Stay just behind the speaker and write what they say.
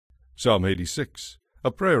Psalm 86, a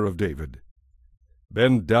prayer of David.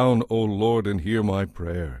 Bend down, O Lord, and hear my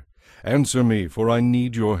prayer. Answer me, for I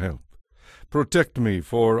need your help. Protect me,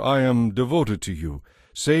 for I am devoted to you.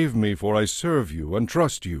 Save me, for I serve you and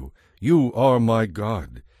trust you. You are my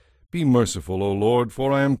God. Be merciful, O Lord,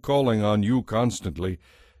 for I am calling on you constantly.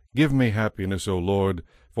 Give me happiness, O Lord,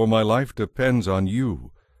 for my life depends on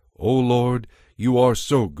you. O Lord, you are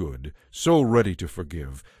so good, so ready to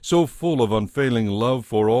forgive, so full of unfailing love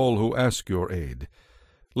for all who ask your aid.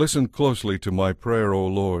 Listen closely to my prayer, O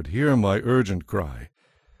Lord. Hear my urgent cry.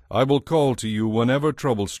 I will call to you whenever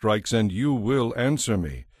trouble strikes, and you will answer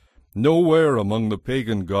me. Nowhere among the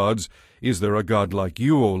pagan gods is there a God like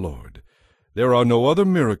you, O Lord. There are no other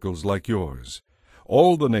miracles like yours.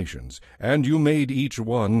 All the nations, and you made each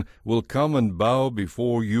one, will come and bow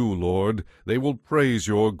before you, Lord. They will praise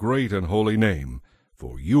your great and holy name.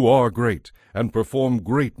 For you are great, and perform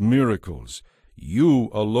great miracles. You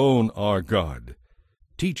alone are God.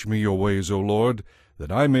 Teach me your ways, O Lord,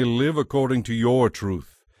 that I may live according to your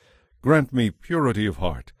truth. Grant me purity of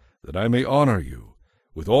heart, that I may honor you.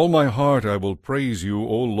 With all my heart I will praise you,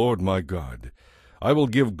 O Lord my God. I will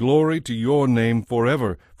give glory to your name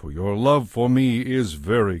forever, for your love for me is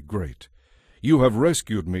very great. You have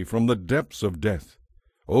rescued me from the depths of death.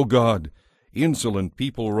 O God, insolent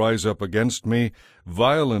people rise up against me.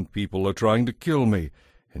 Violent people are trying to kill me,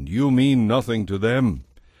 and you mean nothing to them.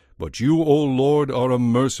 But you, O Lord, are a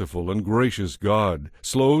merciful and gracious God,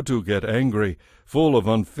 slow to get angry, full of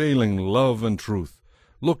unfailing love and truth.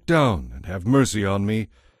 Look down and have mercy on me.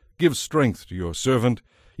 Give strength to your servant.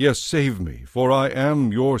 Yes, save me, for I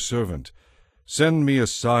am your servant. Send me a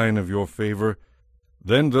sign of your favor.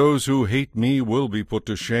 Then those who hate me will be put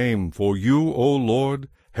to shame, for you, O Lord,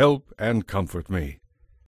 help and comfort me.